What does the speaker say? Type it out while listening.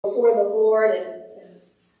before the Lord and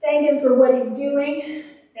thank Him for what He's doing.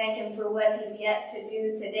 Thank Him for what He's yet to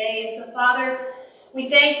do today. And so, Father, we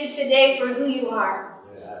thank you today for who you are.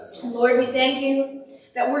 Yes. And Lord, we thank you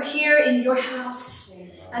that we're here in your house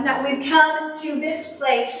and that we've come to this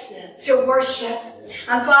place to worship.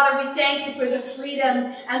 And Father, we thank you for the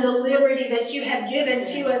freedom and the liberty that you have given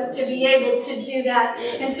to us to be able to do that.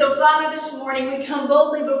 And so, Father, this morning we come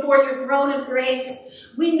boldly before your throne of grace.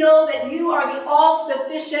 We know that you are the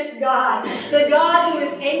all-sufficient God, the God who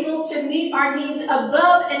is able to meet our needs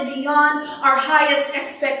above and beyond our highest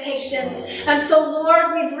expectations. And so,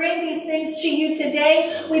 Lord, we bring these things to you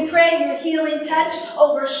today. We pray your healing touch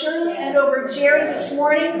over Shirley and over Jerry this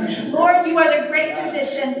morning. Lord, you are the great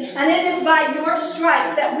physician, and it is by your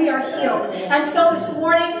stripes that we are healed. And so this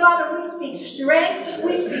morning, Father, we speak strength,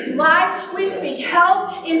 we speak life, we speak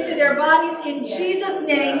health into their bodies in Jesus'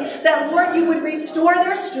 name, that, Lord, you would restore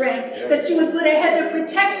their strength, that you would put a hedge of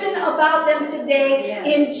protection about them today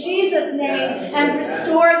in Jesus' name and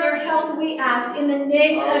restore their health, we ask, in the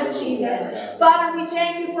name of Jesus. Father, we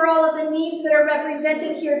thank you for all of the needs that are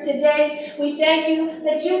represented here today. We thank you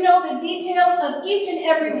that you know the details of each and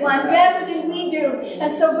every one better than we do.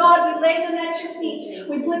 And so, God, we lay them at your feet.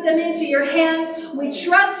 We put them into your hands. We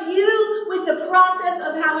trust you with the process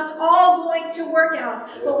of how it's all going to work out.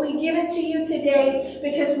 But we give it to you today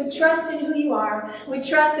because we trust in who you are. We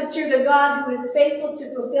trust that you're the God who is faithful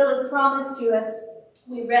to fulfill his promise to us.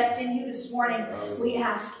 We rest in you this morning. We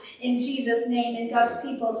ask in Jesus' name. And God's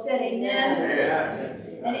people said amen.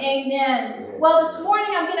 And amen. Well, this morning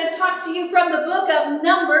I'm going to talk to you from the book of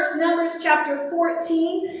Numbers chapter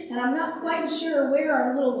 14. And I'm not quite sure where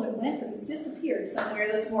our little one went, but he's disappeared somewhere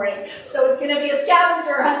this morning. So it's going to be a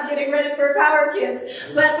scavenger hunt getting ready for Power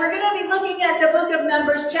Kids. But we're going to be looking at the book of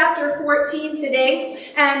Numbers chapter 14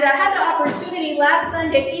 today. And I had the opportunity last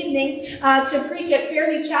Sunday evening to preach at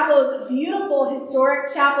Fairview Chapel. It was a beautiful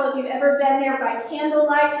historic chapel if you've ever been there by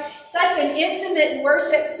candlelight. Such an intimate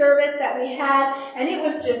worship service that we had. And it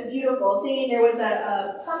was just beautiful. See, there was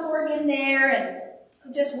a pump organ there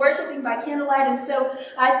and just worshiping by candlelight. And so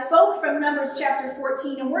I spoke from Numbers chapter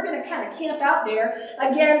 14, and we're going to kind of camp out there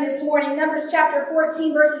again this morning. Numbers chapter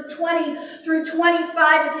 14, verses 20 through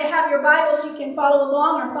 25. If you have your Bibles, you can follow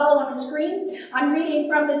along or follow on the screen. I'm reading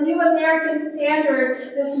from the New American Standard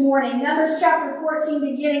this morning. Numbers chapter 14,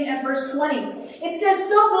 beginning at verse 20. It says,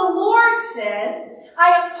 "So the Lord said, I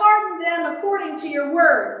have pardoned them according to your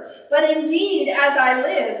word. But indeed, as I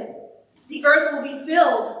live, the earth will be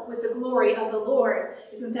filled with the glory of the Lord."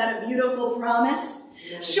 Isn't that a beautiful promise?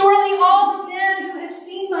 "Surely all the men who have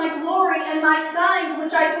seen my glory and my signs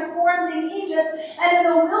which I performed in Egypt and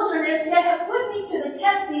in the wilderness, yet have put me to the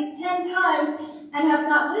test these 10 times and have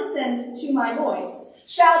not listened to my voice,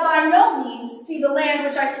 shall by no means see the land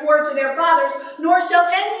which I swore to their fathers, nor shall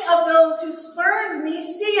any of those who spurned me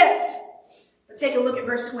see it." But take a look at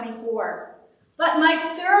verse 24. "But my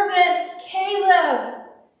servant Caleb,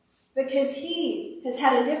 because he has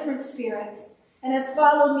had a different spirit and has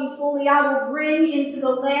followed me fully, I will bring into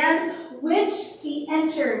the land which he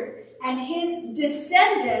entered, and his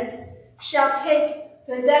descendants shall take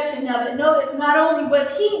possession of it." Notice, not only was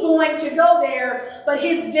he going to go there, but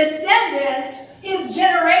his descendants, his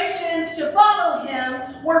generations to follow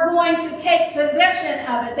him, were going to take possession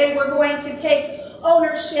of it. They were going to take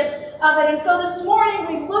ownership of it. And so this morning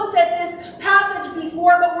we've looked at this passage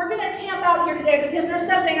before, but we're going to camp out here today because there's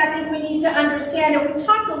something I think we need to understand. And we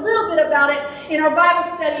talked a little bit about it in our Bible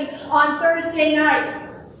study on Thursday night.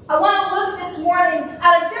 I want to look this morning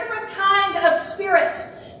at a different kind of spirit.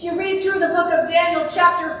 If you read through the book of Daniel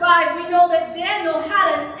chapter 5, we know that Daniel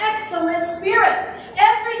had an excellent spirit.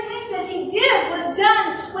 Everything that he did was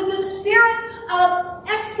done with a spirit of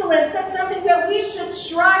excellence. That's something that we should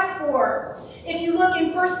strive for. If you look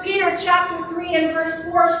in 1 Peter chapter 3 and verse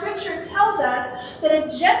 4, Scripture tells us that a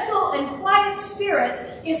gentle and quiet spirit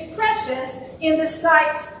is precious in the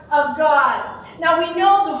sight of God. Now we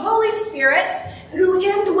know the Holy Spirit who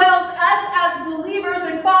indwells us as believers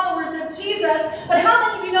and followers of Jesus, but how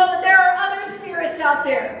many of you know that there are other spirits out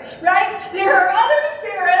there, right? There are other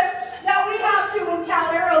spirits that we have to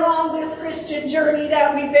encounter along this Christian journey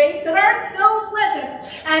that we face that aren't so pleasant.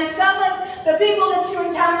 And some of the people that you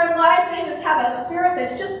encounter in life, they just have a spirit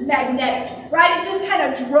that's just magnetic, right? It just kind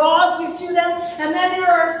of draws you to them. And then there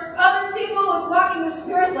are other people with walking with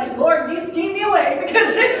spirits like, "Lord, just keep me away,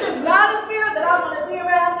 because this is not a spirit that I want to be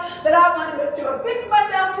around, that I want to affix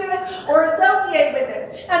myself to it or associate with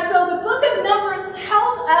it." And so the book of Numbers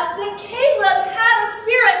tells us that Caleb had a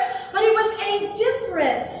spirit, but it was a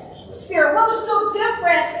different spirit. What was so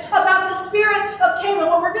different about the spirit of Caleb?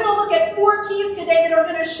 Well, we're going to look at 4 keys today that are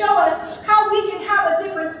going to show us how we can have a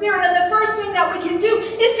different spirit. And the first thing that we can do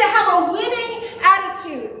is to have a winning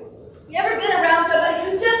attitude. You ever been around somebody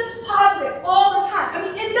who's just positive all the time? I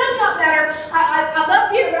mean, it does not matter. I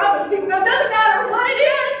love being around those people because it doesn't matter what it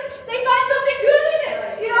is. They find something good in it.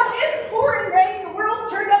 You know, it's pouring rain. The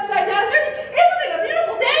world's turned upside down. Isn't it a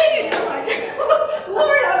beautiful day? And you're like,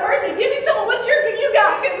 Lord have mercy. Give me some of what you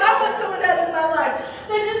got because I want some of that in my life.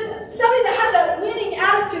 They're just somebody that has that winning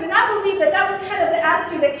attitude. And I believe that that was kind of the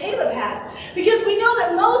attitude that Caleb had. Because we know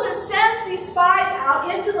that Moses sends these spies out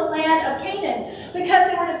into the land of Canaan because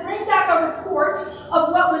they were to bring back a report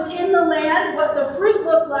of what was in the land, what the fruit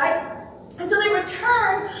looked like. And so they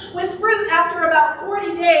return with fruit after about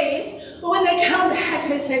 40 days. But when they come back,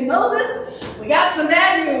 they say, Moses, we got some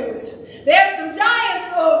bad news. There's some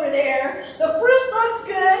giants over there. The fruit looks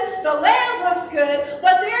good. The land looks good.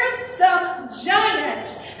 But there's some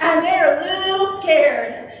giants. And they're a little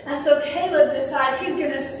scared. And so Caleb decides he's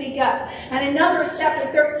going to speak up. And in Numbers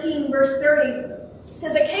chapter 13, verse 30, it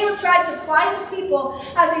says that Caleb tried to quiet the people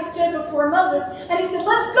as they stood before Moses. And he said,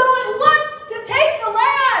 let's go at once to take the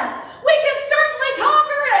land. We can certainly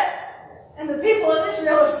conquer it. And the people of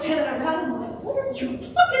Israel are standing around and like, what are you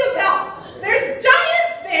talking about? There's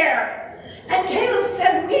giants there. And Caleb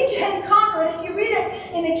said, we can conquer it. If you read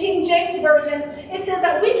it in the King James Version, it says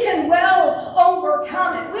that we can well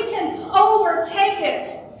overcome it. We can overtake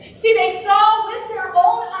it. See, they saw with their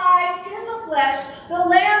own eyes in the flesh the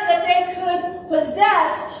land that they could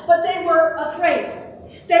possess, but they were afraid.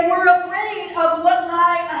 They were afraid of what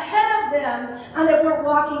lay ahead of them, and they weren't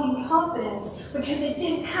walking in confidence because they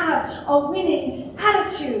didn't have a winning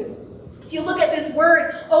attitude. If you look at this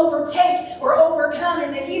word overtake or overcome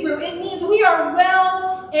in the Hebrew, it means we are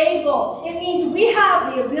well able. It means we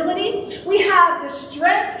have the ability, we have the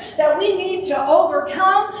strength that we need to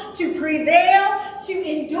overcome, to prevail, to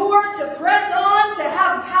endure, to press on, to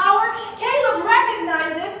have power. Caleb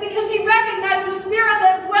recognized this because he recognized the spirit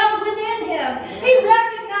that dwelled within him. He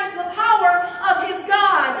recognized the power of his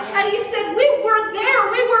God. And he said, we were there,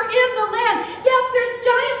 we were in the land. Yes, there's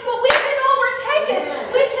giants, but we can overtake it.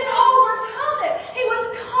 We can overcome it. He was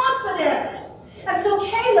confident. And so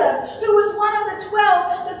Caleb, who was one of the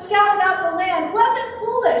 12 that scouted out the land, wasn't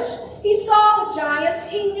foolish. He saw the giants.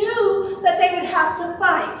 He knew that they would have to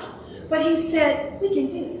fight. But he said, we can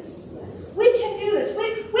do this. We can do this.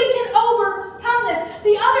 We can overcome this.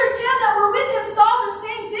 The other 10 that were with him saw the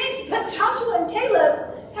same things, but Joshua and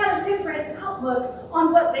Caleb had a different outlook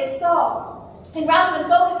on what they saw. And rather than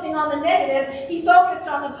focusing on the negative, he focused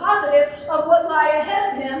on the positive of what lay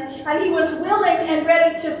ahead of him. And he was willing and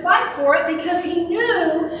ready to fight for it because he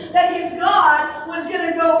knew that his God was going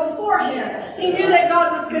to go before him. He knew that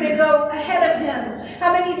God was going to go ahead of him.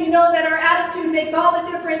 How many of you know that our attitude makes all the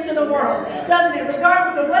difference in the world? Doesn't it?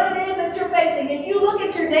 Regardless of what it is that you're facing. If you look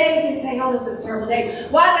at your day and you say, oh, this is a terrible day.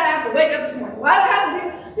 Why did I have to wake up this morning? Why did I have to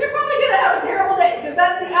do? You're probably going to have a terrible day because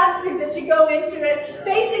that's the attitude that you go into it,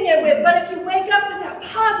 facing it with. But if you wake up with that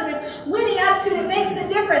positive, winning attitude, it makes a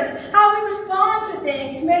difference. How we respond to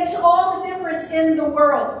things makes all the difference in the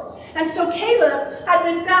world. And so Caleb had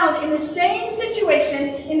been found in the same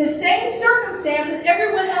situation, in the same circumstance as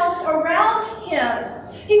everyone else around him.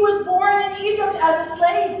 He was born in Egypt as a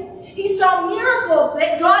slave. He saw miracles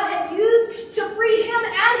that God had used to free him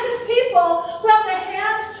and his people from the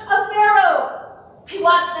hands of Pharaoh. He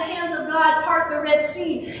watched the hands of God part the Red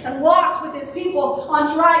Sea and walked with his people on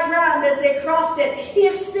dry ground as they crossed it. He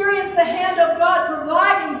experienced the hand of God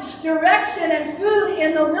providing direction and food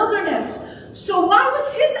in the wilderness. So why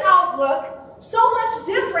was his outlook so much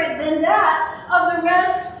different than that of the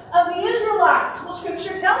rest of the Israelites? Well,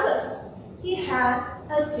 Scripture tells us he had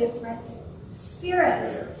a different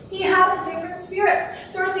spirit. He had a different spirit.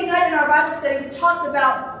 Thursday night in our Bible study, we talked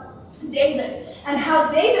about David and how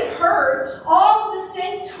David heard all of the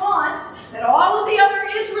same taunts that all of the other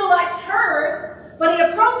Israelites heard, but he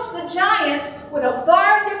approached the giant with a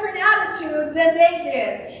far different attitude than they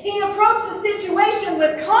did. He approached the situation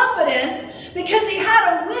with confidence because he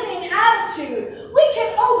had a winning attitude. We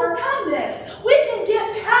can overcome this. We can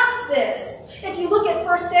get past this. If you look at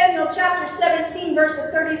 1 Samuel chapter 17,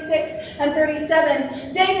 verses 36 and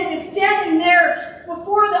 37, David is standing there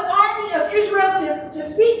before the army of Israel to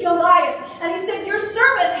defeat Goliath. And he said, your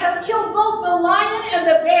servant has killed both the lion and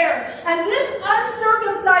the bear. And this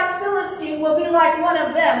uncircumcised Philistine will be like one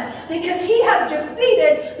of them, because he has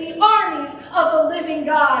defeated the armies of the living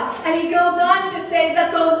God. And he goes on to say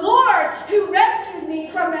that the Lord who rescued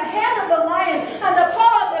me from the hand of the lion and the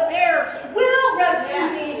paw of the bear will rescue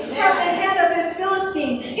me from the hand of this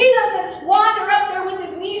Philistine. He doesn't wander up there with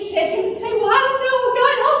his knees shaking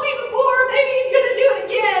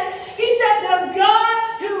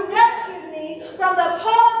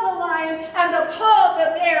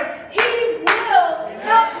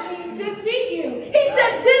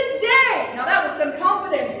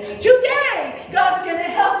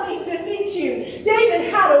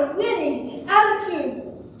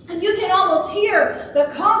can almost hear the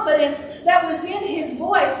confidence that was in his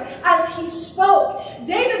voice as he spoke.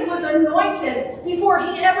 David was anointed before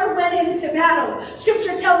he ever went into battle.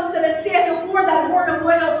 Scripture tells us that as Samuel poured that horn of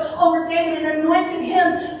oil over David and anointed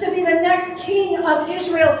him to be the next king of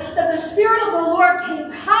Israel, that the Spirit of the Lord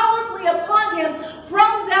came powerfully upon him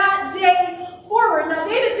from that day forward. Now,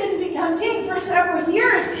 David didn't become king for several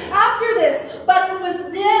years after this, but it was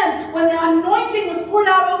then, when the anointing was poured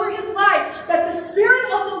out over his life, that the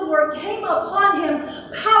Spirit of the Lord came upon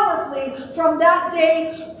him powerfully from that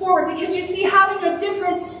day forward. Because you see, having a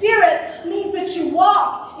different spirit means that you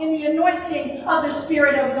walk in the anointing of the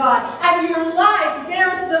Spirit of God, and your life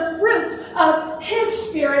bears the fruit of His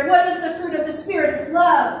Spirit. What is the fruit of the Spirit? It's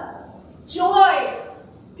love, joy,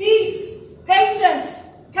 peace, patience,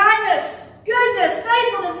 kindness, goodness,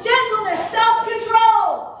 faithfulness, gentleness,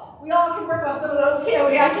 self-control. We all can work on some of those, can't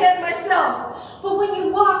we? I can myself. But when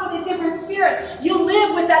you walk with a different spirit, you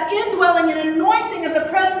live with that indwelling and anointing of the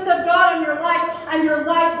presence of God in your life, and your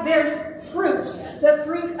life bears fruit, the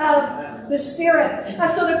fruit of the Spirit. And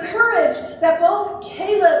so the courage that both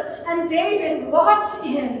Caleb and David walked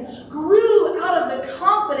in grew out of the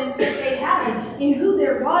confidence that they had in who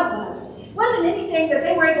their God was. It wasn't anything that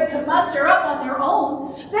they were able to muster up on their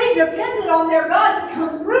own. They depended on their God to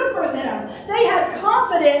come through for them. They had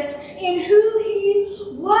confidence in who He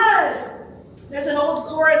was. There's an old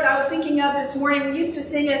chorus I was thinking of this morning. We used to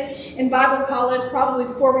sing it in Bible college, probably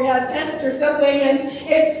before we had tests or something, and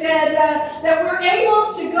it said that we're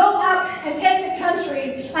able to go up and take the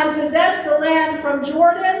country and possess the land from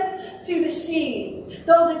Jordan to the sea.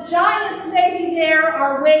 Though the giants may be there,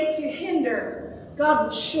 our way to hinder, God will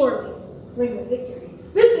surely bring the victory.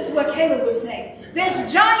 This is what Caleb was saying.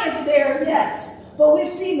 There's giants there, yes, but we've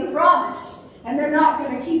seen the promise, and they're not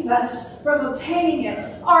going to keep us from obtaining it.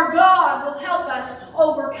 Our God will help us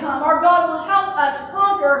overcome. Our God will help us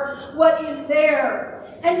conquer what is there.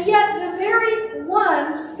 And yet the very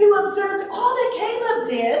ones who observed all that Caleb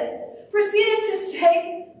did proceeded to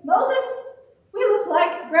say, Moses, we look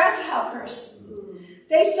like grasshoppers.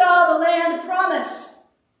 They saw the land of promise.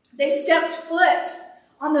 They stepped foot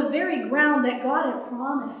on the very ground that God had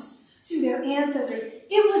promised to their ancestors. It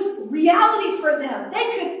was reality for them. They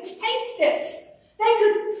could taste it. They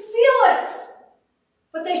could feel it.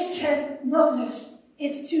 But they said, Moses,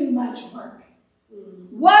 it's too much work.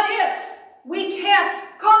 What if we can't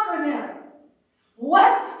conquer them?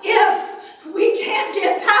 What if we can't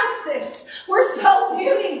get past this? We're so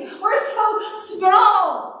puny. We're so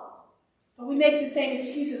small. But we make the same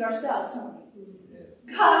excuses ourselves, don't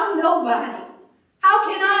we? God, I'm nobody. How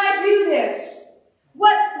can I do this?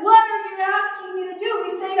 What are you asking me to do?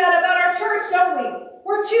 We say that about our church, don't we?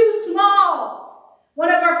 We're too small. One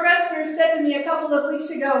of our presbyters said to me a couple of weeks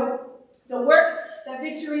ago, the work that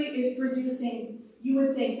Victory is producing, you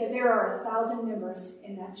would think that there are 1,000 members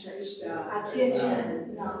in that church. I kid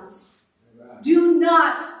you not. Do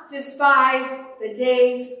not despise the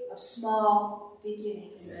days of small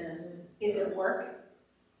beginnings. Is it work?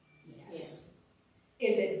 Yes.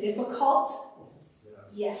 Is it difficult?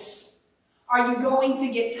 Yes. Are you going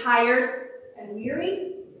to get tired and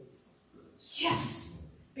weary? Yes.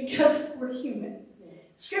 Because we're human.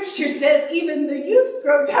 Scripture says even the youths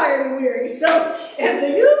grow tired and weary. So if the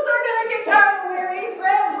youths are going to get tired and weary,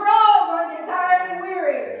 friends, we're all going to get tired and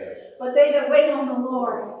weary. But they that wait on the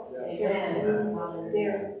Lord,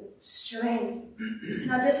 their strength.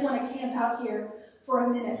 And I just want to camp out here for a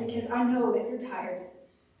minute because I know that you're tired.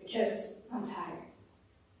 Because I'm tired.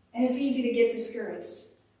 And it's easy to get discouraged,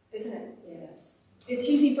 isn't it? Yes. It's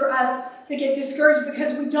easy for us to get discouraged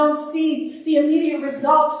because we don't see the immediate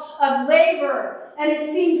result of labor. And it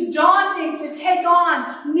seems daunting to take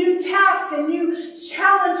on new tasks and new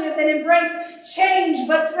challenges and embrace change.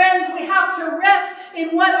 But friends, we have to rest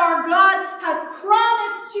in what our God has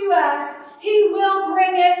promised to us. He will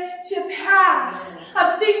bring it to pass.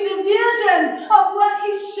 I've seen the vision of what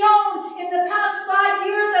He's shown in the past 5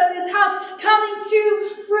 years of this house coming to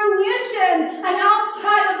fruition. And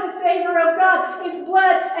outside of the favor of God, it's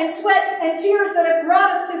blood and sweat and tears that have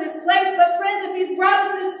brought us to this place. But friends, if He's brought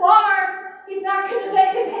us this far, He's not going to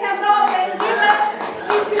take His hands off and leave us.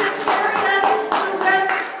 He's going to carry us the rest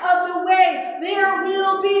of the way. There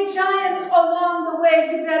will be giants along the way.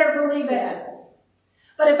 You better believe it.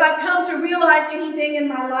 But if I've come to realize anything in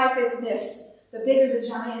my life, it's this. The bigger the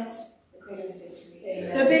giant, the greater the victory.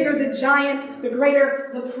 Amen. The bigger the giant, the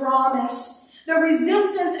greater the promise. The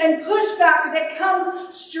resistance and pushback that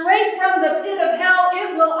comes straight from the pit of hell,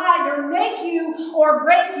 it will either make you or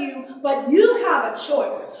break you, but you have a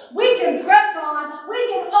choice. We can press on, we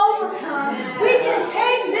can overcome, we can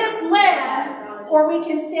take this land, or we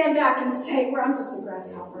can stand back and say, well, I'm just a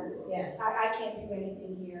grasshopper. Yes. I can't do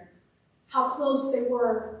anything here. How close they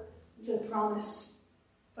were to the promise.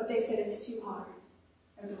 But they said it's too hard.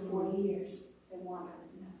 And for 40 years, they wandered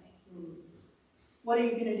with nothing. What are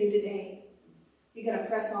you going to do today? You're going to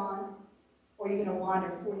press on, or you're going to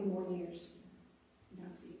wander 40 more years and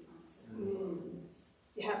not see a promise.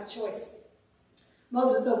 You have a choice.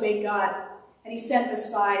 Moses obeyed God, and he sent the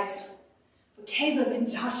spies. But Caleb and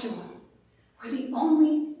Joshua were the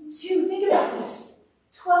only two. Think about this.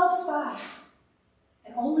 12 spies,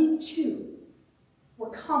 and only 2 were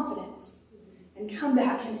confident and come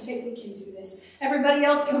back and say, we can do this. Everybody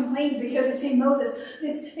else complains because they say, Moses,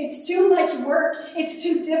 it's too much work. It's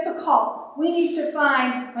too difficult. We need to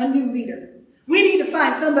find a new leader. We need to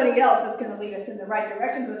find somebody else that's going to lead us in the right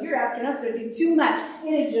direction because you're asking us to do too much.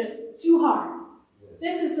 It is just too hard.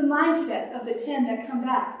 This is the mindset of the 10 that come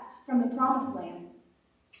back from the promised land.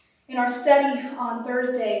 In our study on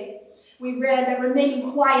Thursday, we read that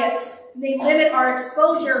remaining quiet may limit our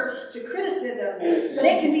exposure to criticism, but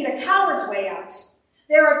it can be the coward's way out.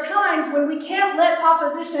 There are times when we can't let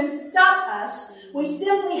opposition stop us. We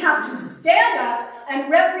simply have to stand up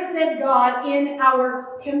and represent God in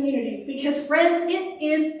our communities. Because, friends, it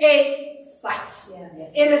is a fight.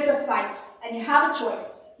 It is a fight. And you have a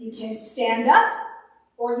choice. You can stand up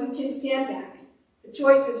or you can stand back. The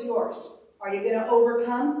choice is yours. Are you going to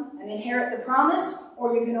overcome and inherit the promise, or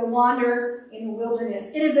are you going to wander in the wilderness?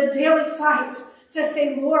 It is a daily fight to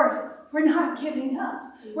say, Lord, we're not giving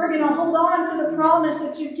up. We're going to hold on to the promise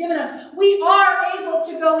that you've given us. We are able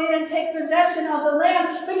to go in and take possession of the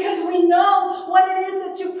land because we know what it is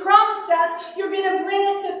that you promised us. You're going to bring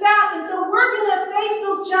it to pass. And so we're going to face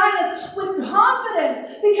those giants with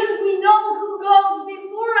confidence because we know who goes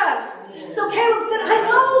before us. So Caleb said, I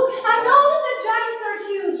know that the giants are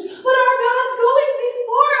huge, but our God's going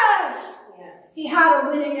before us. Yes. He had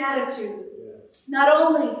a winning attitude. Not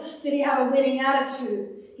only did he have a winning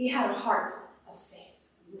attitude, he had a heart of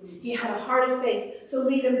faith. He had a heart of faith to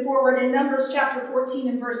lead him forward. In Numbers chapter 14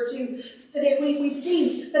 and verse 2, we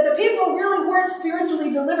see that the people really weren't spiritually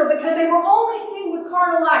delivered because they were only seeing with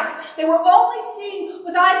carnal eyes. They were only seeing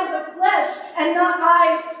with eyes of the flesh and not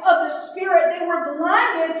eyes of the spirit. They were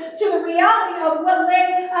blinded to the reality of what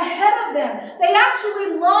lay ahead of them. They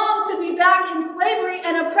actually longed to be back in slavery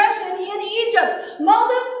and oppression in Egypt.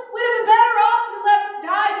 Moses, we'd have been better off to let us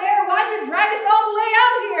die there. Why'd you drag us all the way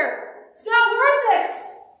out here? It's not worth it.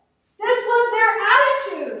 This was their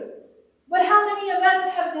attitude. But how many of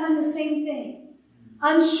us have done the same thing?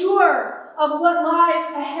 Unsure of what lies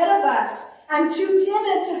ahead of us and too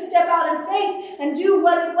timid to step out in faith and do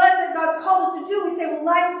what it was that God's called us to do. We say, well,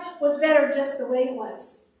 life was better just the way it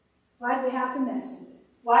was. Why do we have to mess with it?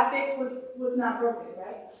 Why fix was not broken,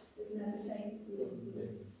 right? Isn't that the same?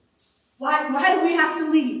 Why do we have to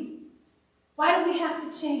leave? Why do we have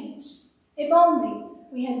to change? If only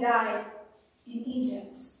we had died in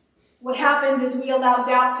Egypt. What happens is we allow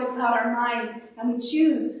doubt to cloud our minds and we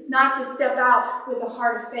choose not to step out with a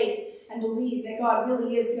heart of faith and believe that God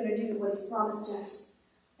really is going to do what he's promised us.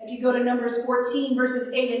 If you go to Numbers 14,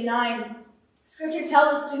 verses 8 and 9, Scripture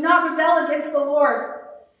tells us, do not rebel against the Lord.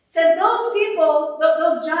 It says those people,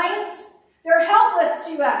 those giants, they're helpless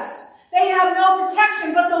to us. They have no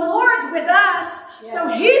protection, but the Lord's with us. So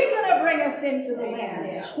he's going to bring us into the land.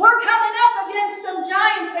 We're coming up against some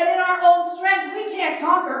giants that in our own strength we can't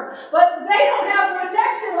conquer. But they don't have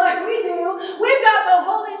protection like we do. We've got the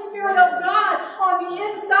Holy Spirit of God on the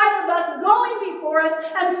inside of us, going before us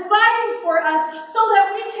and fighting for us so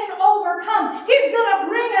that we can overcome. He's going to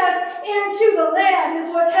bring us into the land,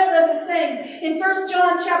 is what Caleb is saying. In 1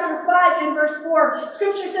 John chapter 5 and verse 4,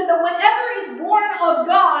 Scripture says that whatever is born of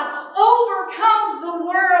God overcomes the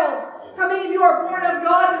world. How many of you are born of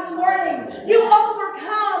God this morning? You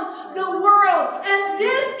overcome the world. And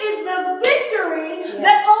this is the victory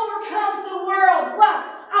that overcomes the world. What?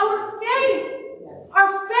 Our faith.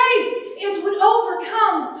 Our faith is what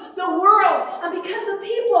overcomes the world. And because the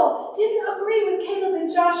people didn't agree with Caleb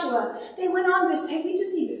and Joshua, they went on to say, we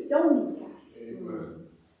just need to stone these guys. Amen.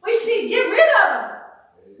 We just need to get rid of them.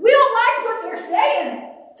 We don't like what they're saying.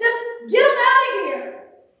 Just get them out of here.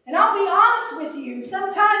 And I'll be honest with you,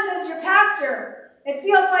 sometimes as your pastor, it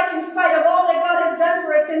feels like in spite of all that God has done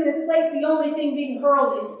for us in this place, the only thing being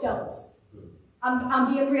hurled is stones.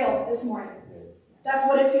 I'm being real this morning. That's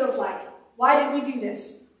what it feels like. Why did we do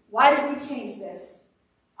this? Why did we change this?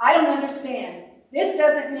 I don't understand. This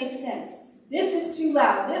doesn't make sense. This is too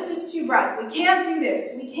loud. This is too bright. We can't do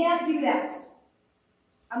this. We can't do that.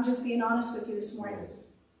 I'm just being honest with you this morning.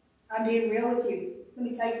 I'm being real with you. Let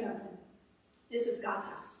me tell you something. This is God's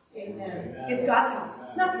house. Amen. It's God's house.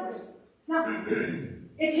 It's not yours. It's not mine.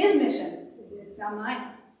 It's his mission. It's not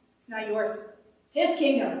mine. It's not yours. It's his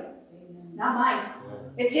kingdom, not mine.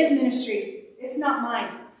 It's his ministry. It's not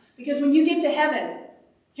mine. Because when you get to heaven,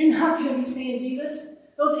 you're not going to be saying, Jesus,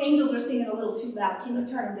 those angels are singing a little too loud. Can you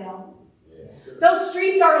turn them down? Those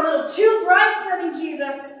streets are a little too bright for me,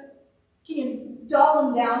 Jesus. Can you dull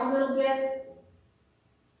them down a little bit?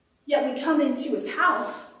 Yet we come into his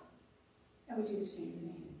house and we do the same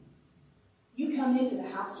thing. You come into the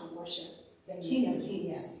house to worship the King of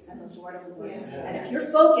Kings and the Lord of Lords. And if your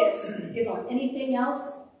focus is on anything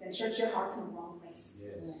else, then church, your heart's in the wrong place.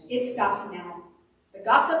 It stops now. The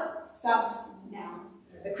gossip stops now.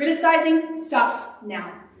 The criticizing stops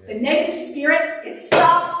now. The negative spirit, it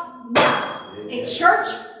stops now. A church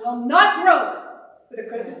will not grow with a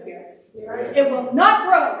critical spirit. It will not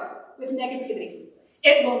grow with negativity.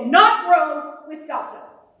 It will not grow with gossip.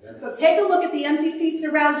 So take a look at the empty seats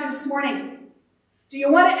around you this morning. Do you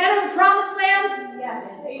want to enter the promised land? Yes.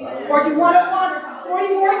 Amen. Or do you want to wander for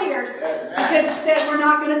 40 more years because you said we're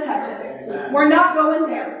not going to touch it? We're not going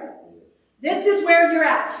there. This is where you're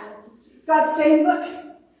at. God's saying, look,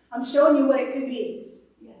 I'm showing you what it could be.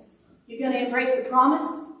 Yes. You're going to embrace the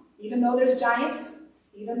promise, even though there's giants,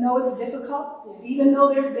 even though it's difficult, even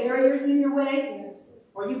though there's barriers in your way. Yes.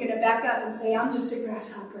 Or you're going to back up and say, I'm just a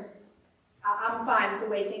grasshopper. I'm fine with the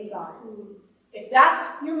way things are. If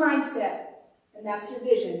that's your mindset, and that's your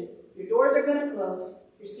vision, your doors are going to close,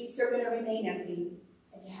 your seats are going to remain empty,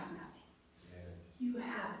 and you have nothing. You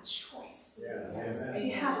have a choice.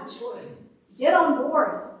 You have a choice. Get on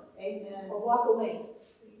board. Amen. Or walk away.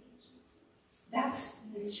 That's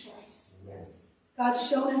your choice. God's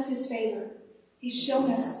shown us his favor. He's shown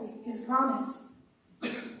us his promise.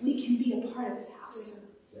 We can be a part of his house.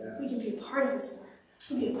 We can be a part of his work.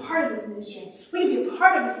 We can be a part of his ministry. We can be a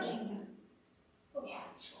part of his kingdom. But we have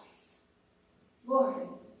a choice. Lord,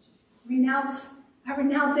 I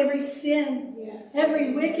renounce every sin,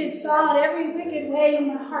 every wicked thought, every wicked way in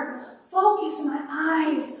my heart. Focus my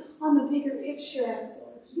eyes on the bigger picture.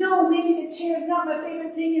 No, maybe the chair is not my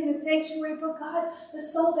favorite thing in the sanctuary, but God, the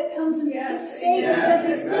soul that comes and gets saved because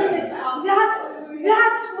they sin in it,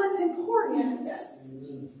 that's what's important.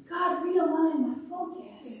 God, realign my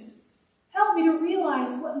focus. Help me to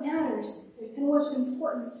realize what matters and what's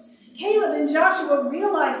important. Caleb and Joshua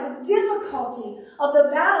realized the difficulty of the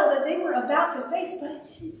battle that they were about to face, but it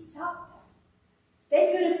didn't stop them.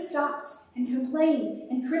 They could have stopped and complained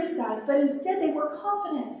and criticized, but instead they were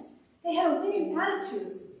confident. They had a winning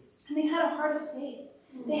attitude, and they had a heart of faith.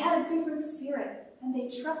 They had a different spirit, and they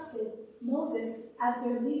trusted Moses as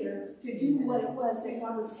their leader to do what it was that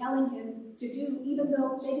God was telling him to do, even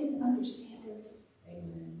though they didn't understand it.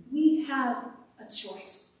 Amen. We have a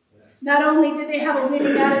choice. Not only did they have a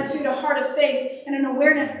winning attitude, a heart of faith, and an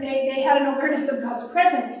awareness, they had an awareness of God's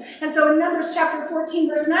presence. And so in Numbers chapter 14,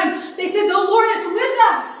 verse 9, they said, the Lord is with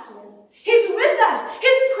us. He's with us.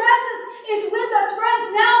 His presence is with us, friends,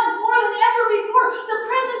 now more than ever before. The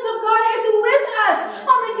presence of God is with us.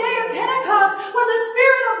 On the day of Pentecost, when the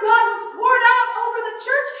Spirit of God was poured out over the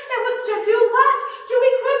church, it was to do what? To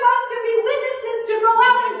equip us to be witnesses, to go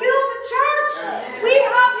out and build the church. We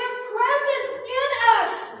have his presence in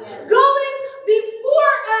us, going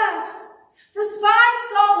before us. The spies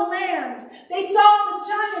saw the land. They saw the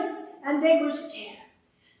giants, and they were scared.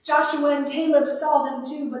 Joshua and Caleb saw them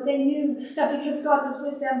too, but they knew that because God was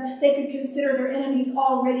with them, they could consider their enemies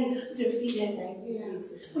already defeated.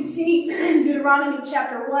 We see in Deuteronomy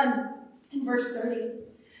chapter 1 and verse 30,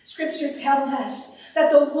 Scripture tells us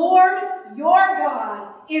that the Lord, your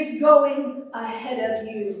God, is going ahead of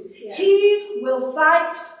you. He will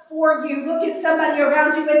fight for you. Look at somebody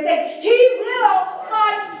around you and say, he will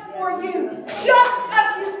fight for you, just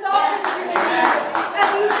as you saw him do.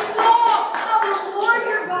 And you saw how the Lord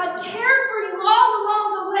your God cared for you all along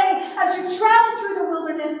the way as you traveled through the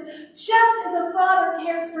wilderness, just as a father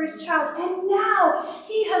cares for his child. And now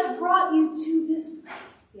he has brought you to this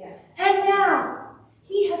place. And now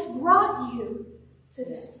he has brought you to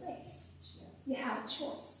this place. You have a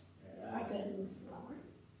choice. Are you going to move forward?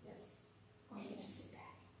 Or are you going to sit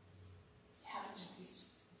back? You have a choice.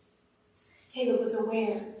 Caleb was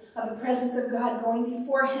aware of the presence of God going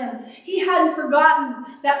before him. He hadn't forgotten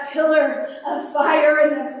that pillar of fire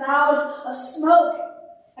and the cloud of smoke.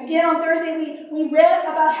 Again, on Thursday, we read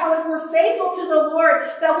about how if we're faithful to the Lord,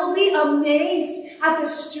 that we'll be amazed at the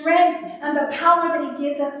strength and the power that he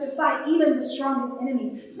gives us to fight even the strongest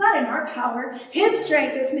enemies. It's not in our power. His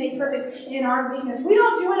strength is made perfect in our weakness. We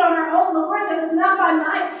don't do it on our own. The Lord says it's not by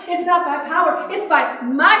might, it's not by power, it's by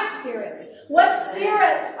my Spirit. What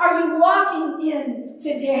spirit are you walking in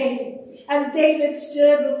today? As David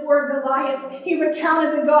stood before Goliath, he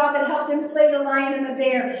recounted the God that helped him slay the lion and the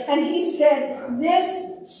bear. And he said, this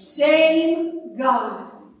same God,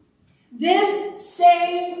 the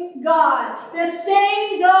same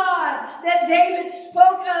God that David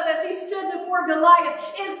spoke of as he stood before Goliath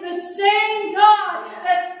is the same God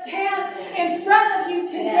that stands in front of you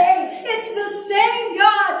today. It's the same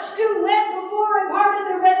God who went before and parted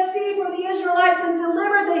the Red Sea for the Israelites and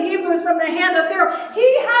delivered the Hebrews from the hand of Pharaoh.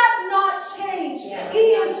 He has not changed.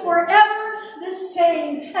 He is forever the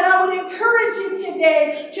same. And I would encourage you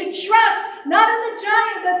today to trust not in the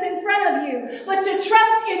giant that's in front of you, but to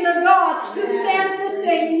trust in the God who stands the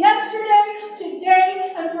same yesterday,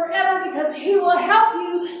 today, and forever, because he will help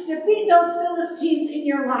you defeat those Philistines in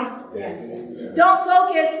your life. Yes. Don't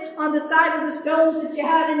focus on the size of the stones that you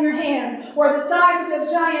have in your hand or the size of the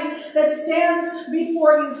giant that stands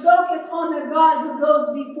before you. Focus on the God who goes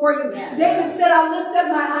before you. Yes. David said, I lift up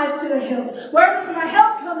my eyes to the hills. Where does my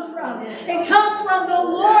help come from? It comes from the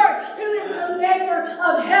Lord, who is the maker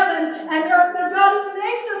of heaven and earth, the God who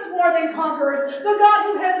makes us more than conquerors, the God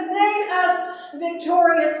who has made us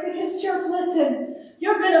victorious. Because, church, listen,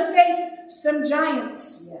 you're going to face some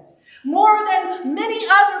giants. Yes. More than many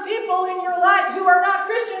other people in your life who are not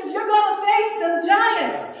Christians, you're going to face some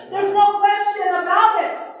giants. There's no question about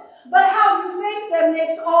it. But how you face them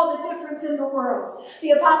makes all the difference in the world.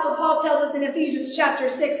 The Apostle Paul tells us in Ephesians chapter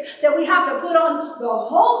 6 that we have to put on the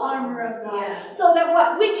whole armor of God, so that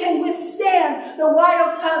what? We can withstand the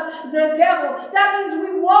wiles of the devil. That means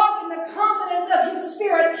we walk in the confidence of his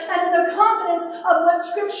Spirit and in the confidence of what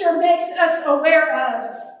Scripture makes us aware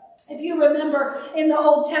of. If you remember in the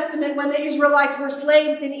Old Testament when the Israelites were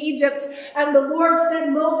slaves in Egypt and the Lord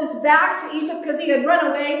sent Moses back to Egypt because he had run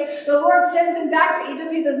away, the Lord sends him back to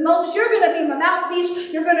Egypt. He says, Moses, you're going to be my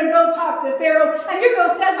mouthpiece. You're going to go talk to Pharaoh and you're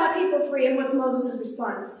going to set my people free. And what's Moses'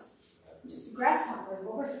 response? Just a grasshopper,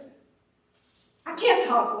 Lord. I can't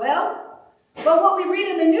talk well. But what we read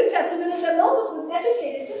in the New Testament is that Moses was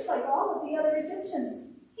educated just like all of the other Egyptians.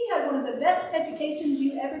 He had one of the best educations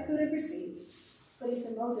you ever could have received. But he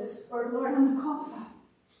said, Moses, Lord, I'm not qualified.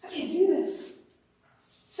 I can't do this.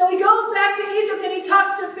 So he goes back to Egypt and he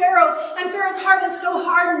talks to Pharaoh, and Pharaoh's heart is so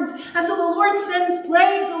hardened. And so the Lord sends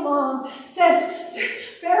plagues along, says,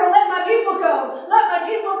 Pharaoh, let my people go. Let my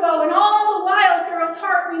people go. And all the while, Pharaoh's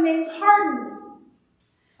heart remains hardened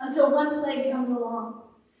until one plague comes along.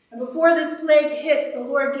 And before this plague hits, the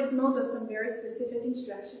Lord gives Moses some very specific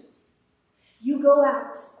instructions. You go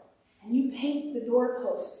out and you paint the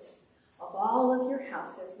doorposts of all of your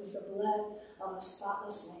houses with the blood of a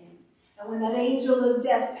spotless lamb. And when that angel of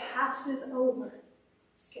death passes over,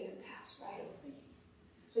 it's going to pass right over you.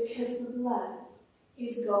 Because the blood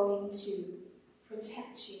is going to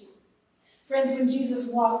protect you. Friends, when Jesus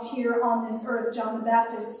walked here on this earth, John the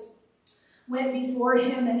Baptist went before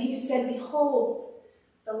him and he said, behold,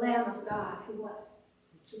 the Lamb of God who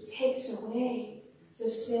takes away the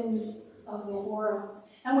sins of the world.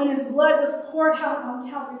 And when his blood was poured out on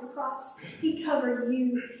Calvary's cross, he covered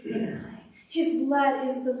you and I. His blood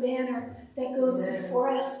is the banner that goes before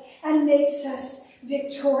us and makes us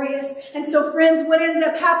victorious. And so, friends, what ends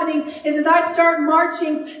up happening is as I start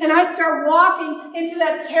marching and I start walking into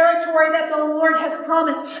that territory that the Lord has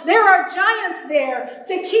promised, there are giants there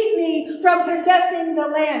to keep me from possessing the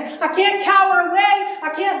land. I can't cower away.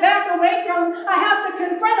 I can't back away from them. I have to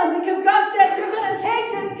confront them because God said, you're going to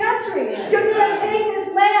take this country. You're going to take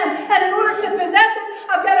this land. And in order to possess it,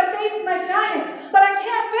 I've got to face my giants. But I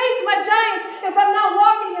can't face my giants if I'm not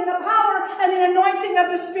walking in the power and the anointing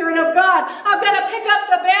of the Spirit of God. I've got to pick up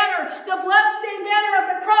the banner, the bloodstained banner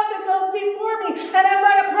of the cross that goes before me. And as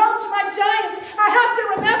I approach my giants, I have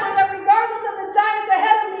to remember that regardless of the giants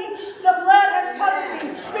ahead of me, the blood has covered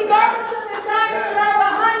me. Regardless of the giants that are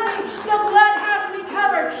behind me, the blood has me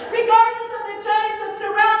covered. Regardless of the giants that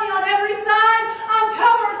surround me on every side, I'm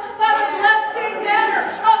covered by the bloodstained banner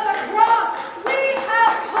of the cross. We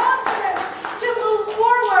have confidence to move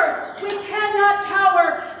forward. We cannot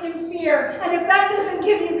cower in fear. And if that doesn't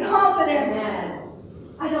give you confidence,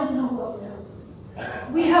 I don't know what will.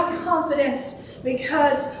 We have confidence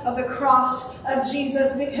because of the cross of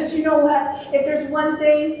Jesus. Because you know what? If there's one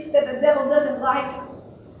thing that the devil doesn't like,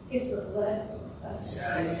 it's the blood of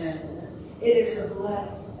Jesus. It is the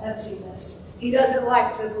blood of Jesus. He doesn't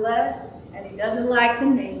like the blood and he doesn't like the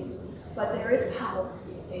name. But there is power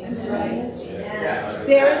in the blood of Jesus.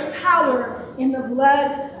 There is power in the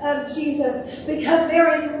blood of Jesus. Because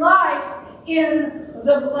there is life in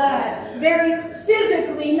the blood. Very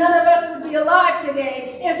physically, none of us would be alive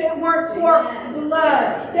today if it weren't for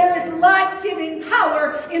blood. There is life life-giving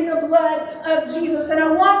power in the blood of Jesus. And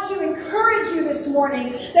I want to encourage you this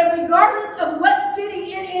morning that regardless of what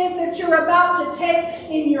city it is that you're about to take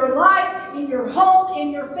in your life, in your home,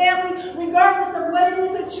 in your family, regardless of what it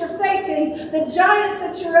is that you're facing, the giants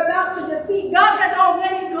that you're about to defeat, God has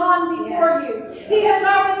already gone before you. He has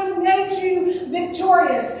already made you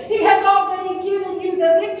victorious. He has already given you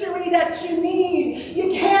the victory that you need.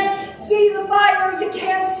 You can't see the fire, you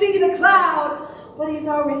can't see the cloud, but He's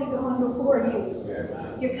already gone before you.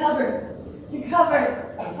 You're covered. You're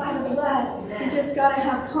covered by the blood. You just got to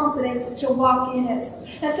have confidence to walk in it.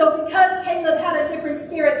 And so because Caleb had a different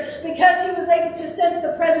spirit, because he was able to sense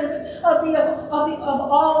the presence of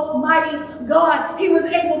Almighty God, he was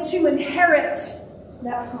able to inherit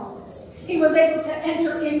that promise. He was able to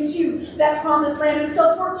enter into that promised land. And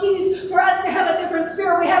so 4 keys for us to have a different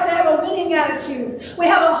spirit. We have to have a winning attitude. We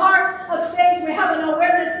have a heart of faith. We have an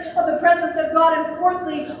awareness of the presence of God. And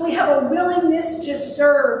fourthly, we have a willingness to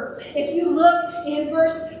serve. If you look in in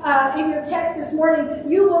your text this morning,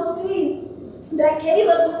 you will see that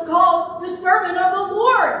Caleb was called the servant of the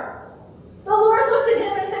Lord. The Lord looked at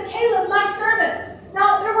him and said, Caleb, my servant.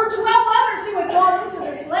 Now, there were 12 others who had gone into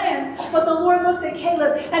this land, but the Lord looks at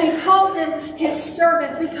Caleb and He calls him His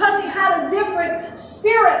servant because he had a different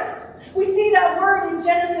spirit. We see that word in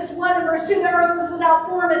Genesis 1 and verse 2. The earth was without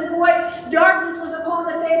form and void. Darkness was upon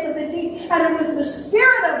the face of the deep. And it was the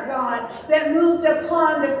Spirit of God that moved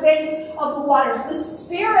upon the face of the waters. The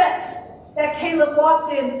Spirit that Caleb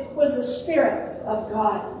walked in was the Spirit of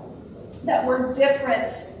God. That word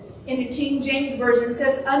different in the King James Version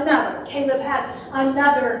says another. Caleb had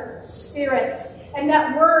another spirit. And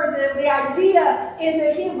that word, the idea in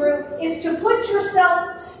the Hebrew is to put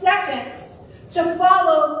yourself second, to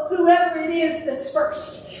follow whoever it is that's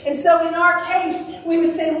first. And so in our case, we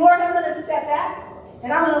would say, Lord, I'm going to step back.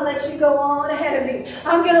 And I'm going to let you go on ahead of me.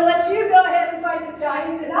 I'm going to let you go ahead and fight the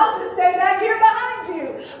giants. And I'll just stay back here behind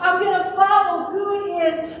you. I'm going to follow who it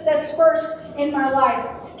is that's first in my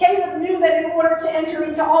life. Caleb knew that in order to enter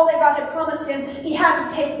into all that God had promised him, he had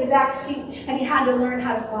to take the back seat. And he had to learn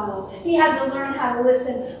how to follow. He had to learn how to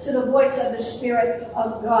listen to the voice of the Spirit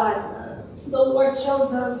of God. The Lord chose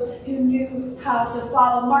those who knew how to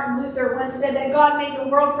follow. Martin Luther once said that God made the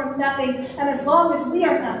world from nothing, and as long as we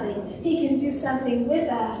are nothing, He can do something with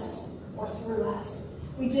us or through us.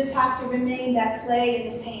 We just have to remain that clay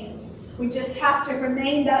in His hands. We just have to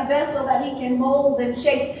remain that vessel that He can mold and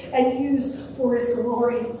shape and use for His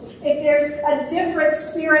glory. If there's a different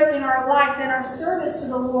spirit in our life, then our service to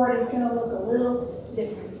the Lord is going to look a little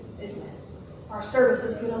different, isn't it? Our service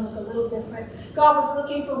is going to look a little different. God was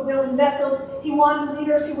looking for willing vessels. He wanted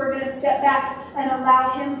leaders who were going to step back and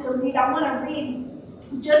allow Him to lead. I want to read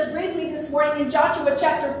just briefly this morning in Joshua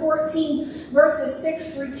chapter 14, verses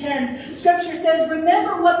 6 through 10. Scripture says,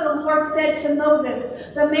 remember what the Lord said to Moses,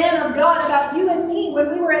 the man of God, about you and me when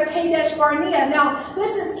we were at Kadesh Barnea. Now,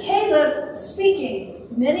 this is Caleb speaking.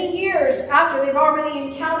 Many years after they've already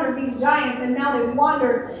encountered these giants and now they've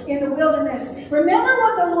wandered in the wilderness. Remember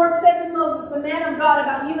what the Lord said to Moses, the man of God,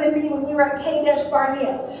 about you and me when we were at Kadesh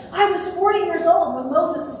Barnea. I was 40 years old when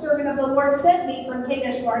Moses, the servant of the Lord, sent me from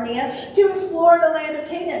Kadesh Barnea to explore the land of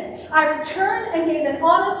Canaan. I returned and gave an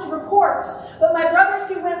honest report, but my brothers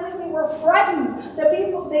who went with me were frightened.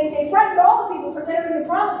 They frightened all the people from entering the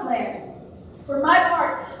promised land. For my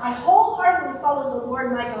part, I wholeheartedly followed the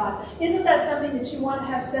Lord my God. Isn't that something that you want to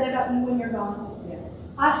have said about you when you're gone? Yeah.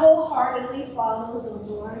 I wholeheartedly followed the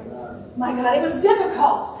Lord my God. It was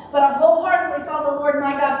difficult, but I wholeheartedly followed the Lord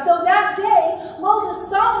my God. So that day, Moses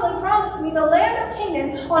solemnly promised me the land of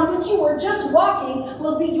Canaan on which you were just walking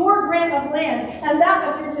will be your grant of land and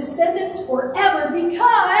that of your descendants forever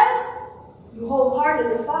because you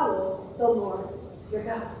wholeheartedly follow the Lord your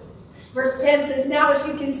God. Verse 10 says, now as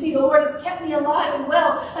you can see, the Lord has kept me alive and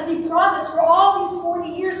well, as He promised for all these 40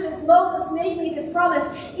 years since Moses made me this promise,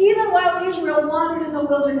 even while Israel wandered in the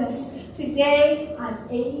wilderness. Today, I'm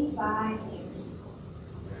 85 years old.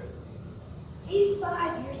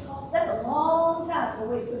 85 years old. That's a long time to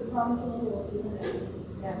wait for the promise of the Lord, isn't it?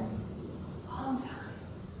 Yes. Long time.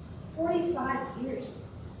 45 years.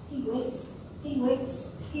 He waits. He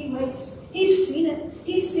waits. He waits. He's seen it.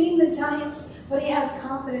 He's seen the giants, but he has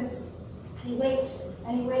confidence. And he waits,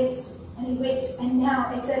 and he waits, and he waits, and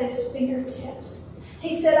now it's at his fingertips.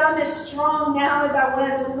 He said, I'm as strong now as I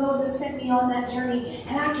was when Moses sent me on that journey,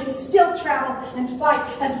 and I can still travel and fight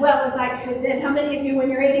as well as I could then. How many of you, when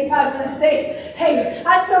you're 85, are going to say, hey,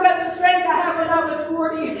 I still got the strength I had when I was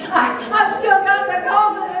 40. I've still got the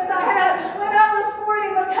confidence I had when I was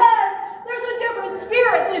 40 because there's a different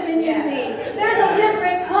spirit living in me. There's a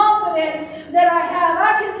different confidence that I have.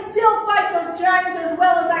 I can still fight those giants as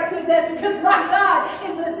well as I could then, because my God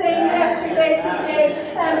is the same yesterday,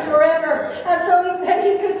 today, and forever. And so he said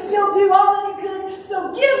he could still do all that he could.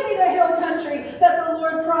 So give me the hill country that the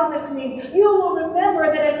Lord promised me. You will remember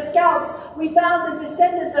that as scouts, we found the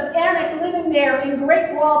descendants of Anak living there in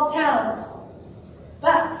great walled towns.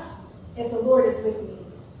 But if the Lord is with me,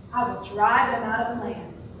 I will drive them out of the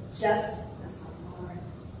land, just as the Lord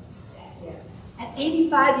said. Yeah. At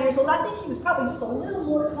 85 years old, I think he was probably just a little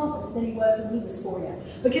more confident than he was when he was 40,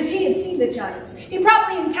 because he had seen the giants. He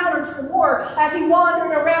probably encountered some more as he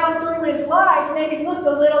wandered around through his life. Maybe looked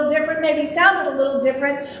a little different, maybe sounded a little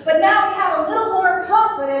different, but now he had a little more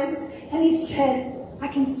confidence, and he said, I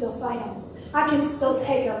can still fight him. I can still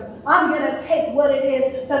take them. I'm going to take what it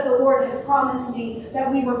is that the Lord has promised me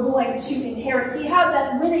that we were going to inherit. He had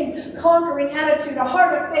that winning, conquering attitude, a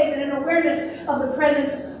heart of faith, and an awareness of the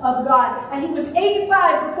presence of God. And he was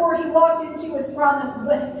 85 before he walked into his promise,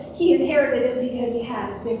 but he inherited it because he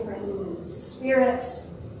had a different spirit.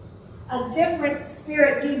 A different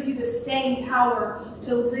spirit gives you the staying power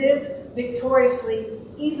to live victoriously,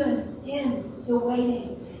 even in the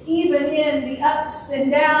waiting. Even in the ups and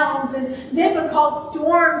downs and difficult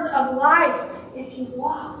storms of life, if you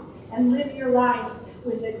walk and live your life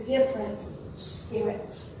with a different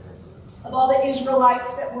spirit. Of all the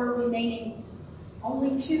Israelites that were remaining,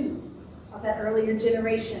 only 2 of that earlier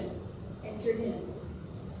generation entered in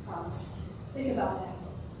the promised land. Think about that.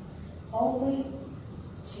 Only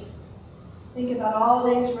 2. Think about all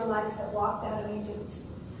the Israelites that walked out of Egypt,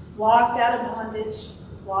 walked out of bondage,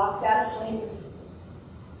 walked out of slavery.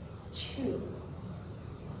 2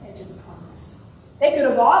 entered the promise. They could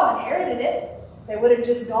have all inherited it. They would have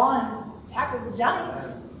just gone and tackled the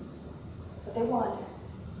giants. But they wandered.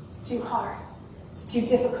 It's too hard. It's too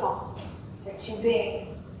difficult. They're too big.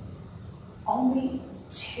 Only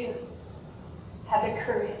 2 had the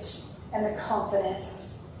courage and the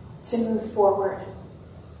confidence to move forward.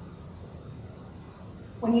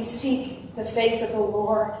 When you seek the face of the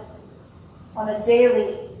Lord on a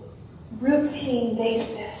daily, routine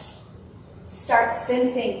basis, start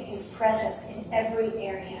sensing his presence in every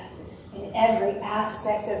area, in every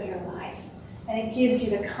aspect of your life. And it gives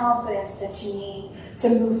you the confidence that you need to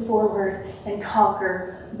move forward and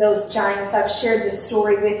conquer those giants. I've shared this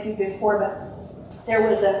story with you before, but there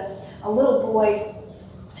was a little boy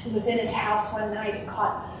who was in his house one night and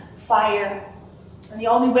caught fire. And the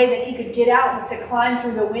only way that he could get out was to climb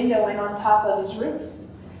through the window and on top of his roof.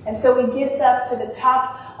 And so he gets up to the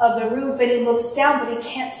top of the roof and he looks down, but he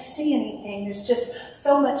can't see anything. There's just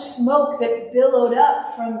so much smoke that's billowed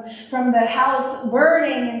up from the house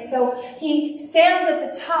burning. And so he stands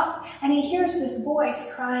at the top and he hears this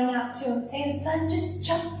voice crying out to him, saying, son, just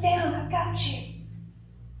jump down, I've got you.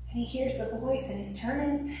 And he hears the voice and he's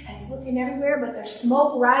turning and he's looking everywhere, but there's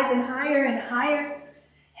smoke rising higher and higher.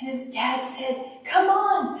 And his dad said, come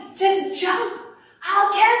on, just jump,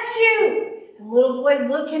 I'll catch you. The little boy's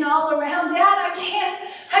looking all around. Dad, I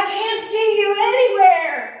can't see you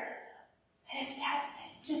anywhere. And his dad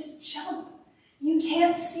said, just jump. You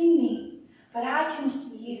can't see me, but I can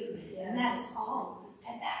see you. Yes. And that's all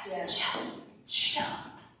that matters. Yes. Just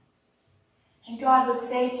jump. And God would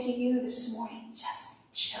say to you this morning,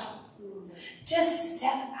 just jump. Just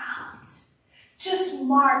step out. Just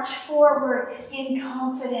march forward in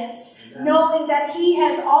confidence, knowing that he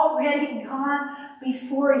has already gone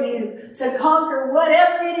before you to conquer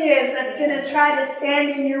whatever it is that's going to try to stand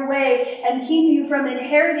in your way and keep you from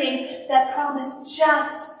inheriting that promise.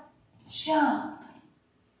 Just jump.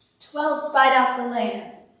 12 spied out the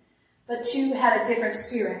land, but 2 had a different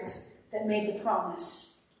spirit that made the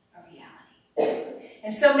promise a reality.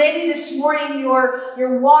 And so maybe this morning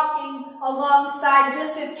you're walking alongside,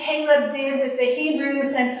 just as Caleb did with the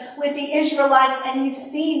Hebrews and with the Israelites, and you've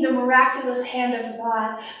seen the miraculous hand of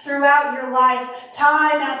God throughout your life,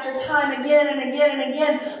 time after time, again and again and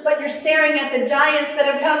again. But you're staring at the giants that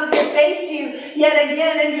have come to face you yet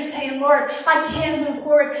again, and you're saying, Lord, I can't move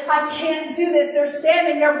forward. I can't do this. They're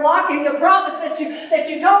standing, they're blocking the promise that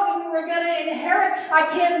you told me we were going to inherit. I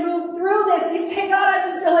can't move through this. You say, God, I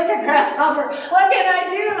just feel like a grasshopper. What can I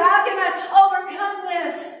do? How can I overcome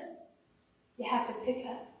this? You have to pick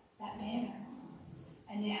up that banner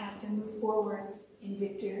and you have to move forward in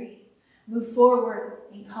victory. Move forward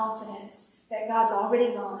in confidence that God's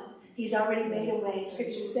already gone. He's already made a way.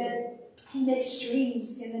 Scripture said he makes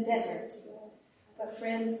streams in the desert. But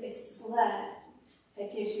friends, it's blood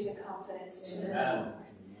that gives you the confidence to move forward.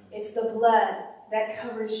 It's the blood that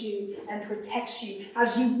covers you and protects you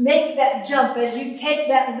as you make that jump, as you take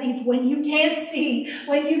that leap, when you can't see,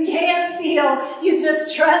 when you can't feel, you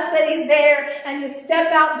just trust that he's there and you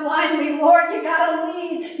step out blindly. Lord, you gotta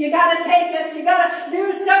lead, you gotta take us, you gotta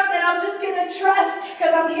do something.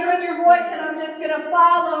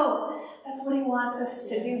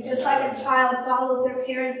 God, a child follows their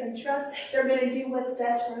parents and trusts they're going to do what's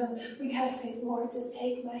best for them. We got to say, Lord, just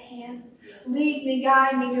take my hand. Lead me,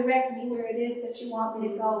 guide me, direct me where it is that you want me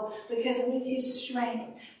to go. Because with his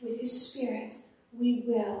strength, with his spirit, we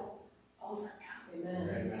will overcome.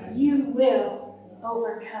 Amen. You will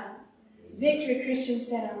overcome. Victory Christian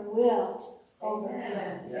Center will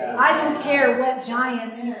overcome. Yeah. I don't care what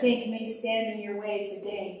giants you think may stand in your way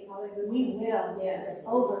today. We will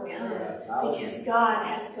overcome because God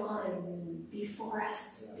has gone before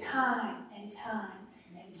us time and time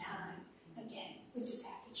and time again. We just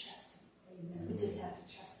have to trust him. We just have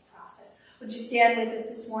to trust the process. Would you stand with us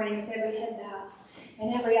this morning with every head bowed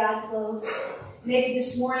and every eye closed? Maybe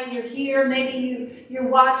this morning you're here. Maybe you're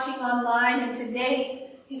watching online, and today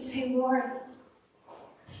you say, Lord,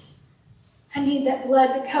 I need that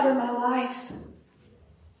blood to cover my life.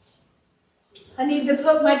 I need to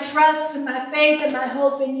put my trust and my faith and my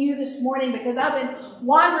hope in you this morning because I've been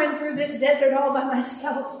wandering through this desert all by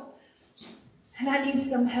myself. And I need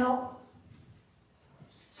some help.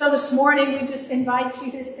 So this morning we just invite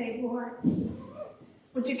you to say, Lord,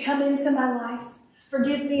 would you come into my life?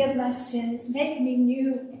 Forgive me of my sins. Make me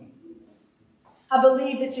new. I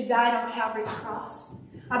believe that you died on Calvary's cross.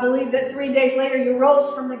 I believe that 3 days later you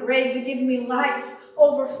rose from the grave to give me life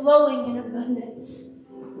overflowing and abundant.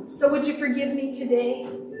 So would you forgive me today?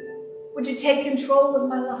 Would you take control of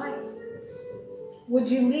my life? Would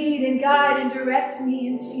you lead and guide and direct me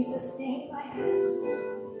in Jesus' name, I ask.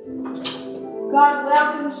 God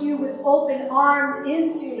welcomes you with open arms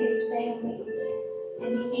into his family,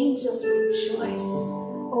 and the angels rejoice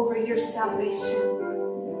over your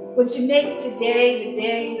salvation. Would you make today the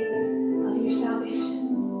day of your salvation?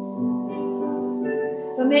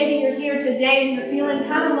 But maybe you're here today and you're feeling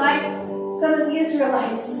kind of like some of the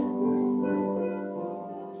Israelites.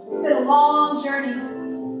 It's been a long journey.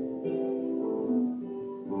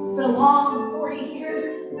 It's been a long 40 years.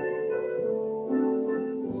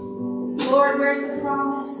 Lord, where's the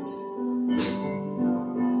promise?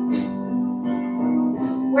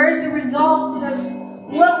 Where's the results of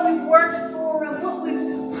what we've worked for and what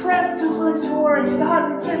we've pressed on towards?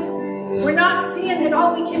 God, we're not seeing it.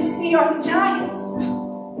 All we can see are the giants.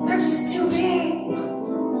 They're just too big.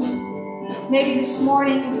 Maybe this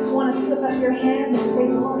morning you just want to slip up your hand and say,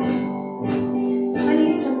 Lord, I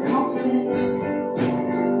need some confidence.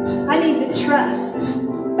 I need to trust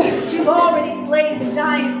that you've already slayed the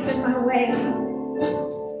giants in my way.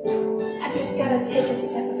 I just got to take a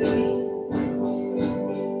step of faith.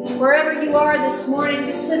 Wherever you are this morning,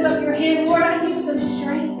 just slip up your hand. Lord, I need some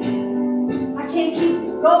strength. I can't keep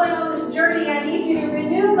going on this journey. I need you to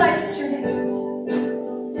renew my strength.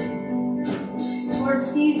 Lord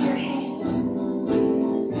sees your hands.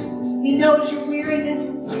 He knows your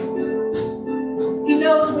weariness. He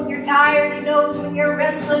knows when you're tired. He knows when you're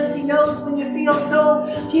restless. He knows when you feel so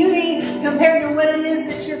puny compared to what it is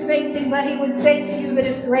that you're facing. But he would say to you that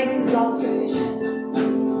his grace is all sufficient.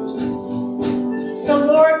 So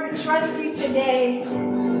Lord, we trust you today.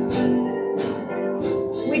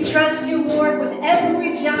 We trust you, Lord, with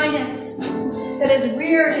every giant that has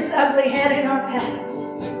reared its ugly head in our path.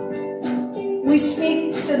 We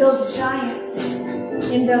speak to those giants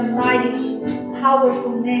in the mighty,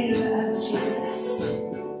 powerful name of Jesus.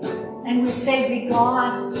 And we say, be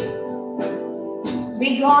gone.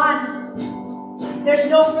 Be gone. There's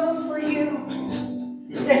no room for you.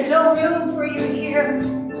 There's no room for you here.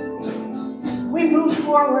 We move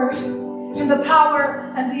forward in the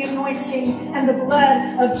power and the anointing and the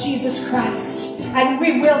blood of Jesus Christ. And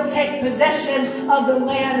we will take possession of the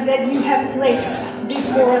land that you have placed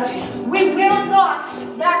before us. We will not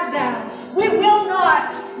back down. We will not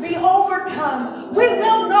be overcome. We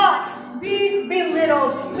will not be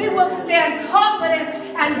belittled. We will stand confident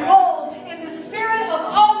and bold in the Spirit of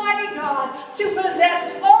Almighty God to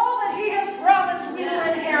possess all that He has promised we will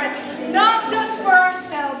inherit, not just for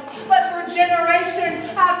ourselves, but for generation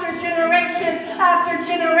after generation after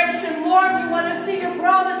generation. Lord, we want to see your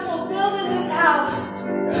promise fulfilled in this house.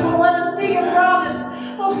 We want to see your promise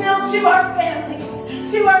fulfilled to our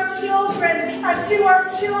families, to our children, and to our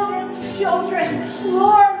children's children.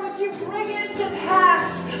 Lord, would you bring it to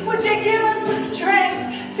pass? Would you give us the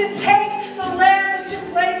strength to take the land that you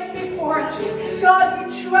placed before us? God, we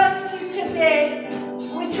trust you today.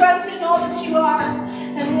 We trust in all that you are.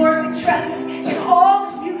 And Lord, we trust in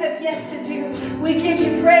all that you have yet to do. We give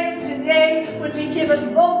you praise today. Would you give us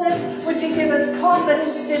boldness? Would you give us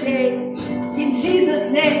confidence today? In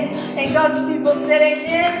Jesus' name. And God's people said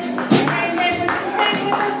amen. Amen. Would you sing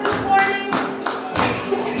with us this morning?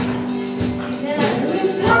 Amen.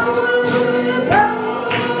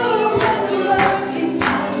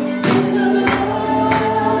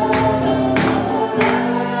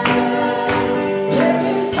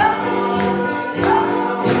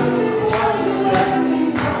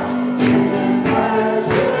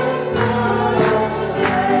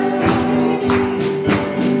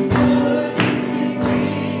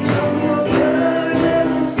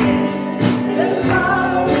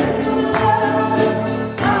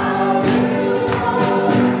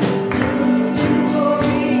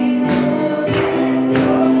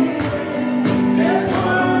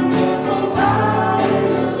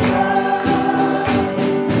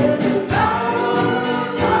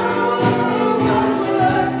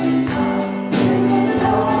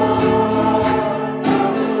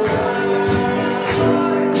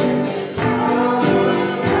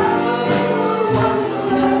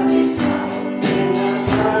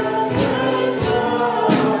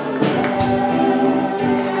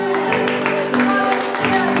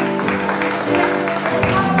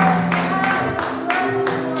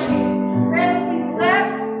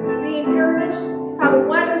 encouraged. Have a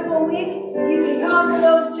wonderful week. You can conquer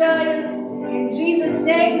those giants. In Jesus'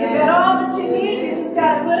 name, you got all that you need. You just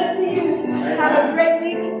got to put it to use. Have a great